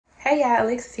Hey y'all,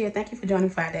 Alexis here. Thank you for joining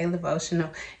for our daily devotional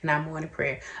and our morning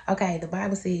prayer. Okay, the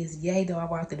Bible says, yea, though I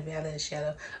walk through the valley of the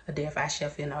shadow of death, I shall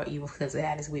fear no evil because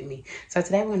God is with me. So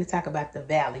today we're going to talk about the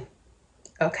valley.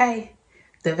 Okay,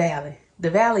 the valley.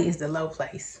 The valley is the low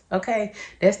place. Okay,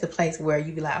 that's the place where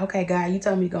you be like, okay, God, you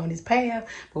told me to go on this path,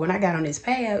 but when I got on this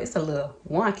path, it's a little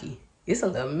wonky. It's a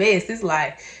little mess. It's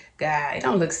like, God, it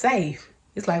don't look safe.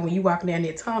 It's like when you walking down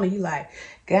that tunnel, you like,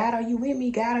 God, are you with me?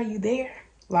 God, are you there?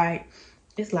 Like,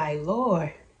 it's like,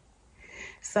 Lord.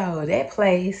 So that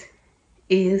place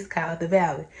is called the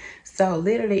valley. So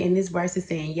literally in this verse it's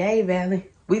saying, yay, valley.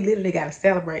 We literally got to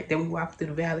celebrate that we walk through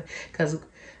the valley, because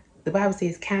the Bible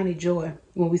says count it joy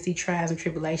when we see trials and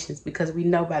tribulations, because we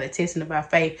know by the testing of our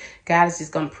faith, God is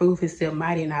just going to prove himself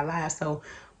mighty in our lives. So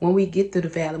when we get through the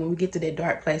valley, when we get to that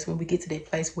dark place, when we get to that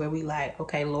place where we like,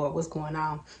 okay, Lord, what's going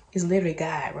on? It's literally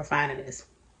God refining us.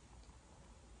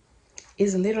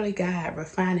 It's literally God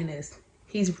refining us.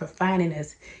 He's refining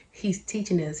us. He's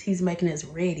teaching us. He's making us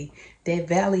ready. That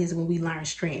valley is when we learn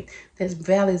strength. That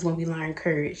valley is when we learn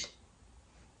courage.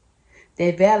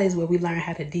 That valley is where we learn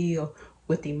how to deal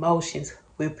with emotions,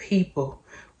 with people,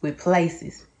 with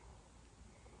places.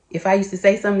 If I used to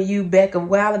say something to you back a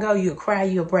while ago, you'll cry,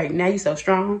 you'll break. Now you're so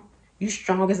strong. You're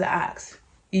strong as an ox.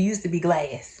 You used to be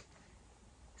glass.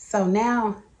 So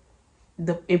now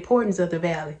the importance of the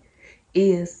valley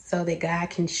is so that God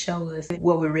can show us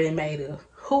what we're really made of,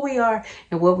 who we are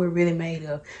and what we're really made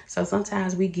of. So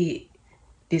sometimes we get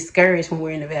discouraged when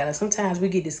we're in the valley. Sometimes we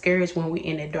get discouraged when we're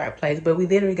in that dark place, but we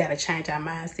literally got to change our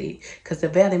mindset, because the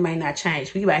valley may not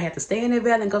change. We might have to stay in that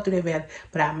valley and go through that valley,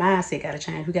 but our mindset got to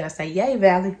change. We got to say, yay,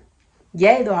 valley.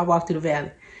 Yay, though I walk through the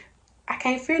valley, I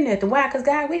can't fear nothing. Why? Because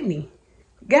God with me.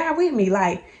 God with me.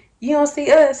 Like, you don't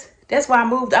see us. That's why I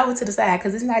moved over to the side,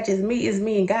 because it's not just me. It's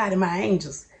me and God and my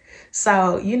angels.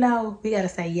 So, we got to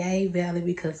say, yay, valley,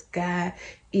 because God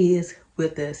is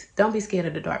with us. Don't be scared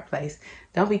of the dark place.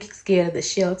 Don't be scared of the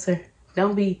shelter.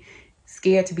 Don't be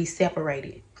scared to be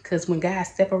separated, because when God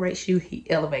separates you, he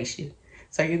elevates you.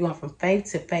 So you're going from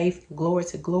faith to faith, glory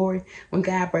to glory. When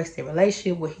God breaks their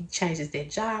relationship, when he changes their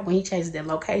job, when he changes their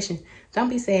location, don't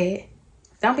be sad.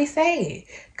 Don't be sad.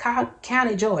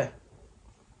 Count it joy.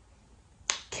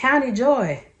 Count it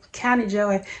joy. Count it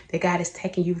joy that God is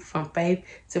taking you from faith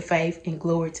to faith and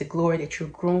glory to glory, that you're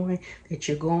growing, that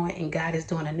you're going, and God is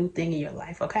doing a new thing in your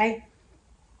life, okay?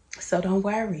 So don't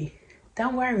worry.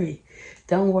 Don't worry.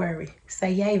 Don't worry.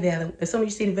 Say yay, valley. As soon as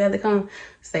you see the valley come,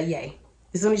 say yay.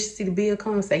 As soon as you see the bill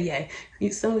come, say yay.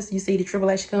 As soon as you see the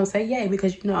tribulation come, say yay,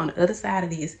 because on the other side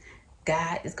of this,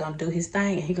 God is going to do his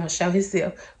thing, and he's going to show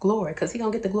himself glory, because he's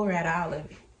going to get the glory out of all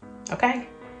of it. Okay?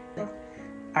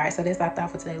 All right, so that's our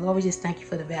thought for today. Lord, we just thank you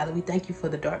for the valley. We thank you for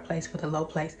the dark place, for the low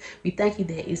place. We thank you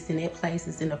that it's in that place,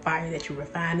 it's in the fire that you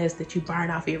refine us, that you burn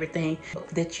off everything,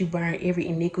 that you burn every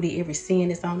iniquity, every sin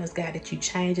that's on us, God, that you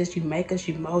change us, you make us,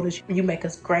 you mold us, you make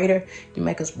us greater, you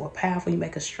make us more powerful, you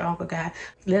make us stronger, God.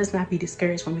 Let us not be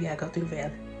discouraged when we got to go through the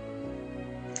valley.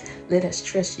 Let us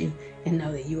trust you and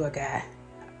know that you are God.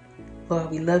 Lord,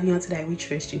 we love you on today. We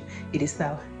trust you. It is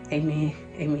so. Amen.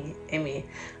 Amen. Amen.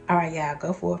 All right, y'all.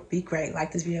 Go forth. Be great.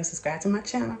 Like this video. Subscribe to my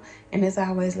channel. And as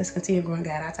always, let's continue growing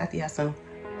God. I'll talk to y'all soon.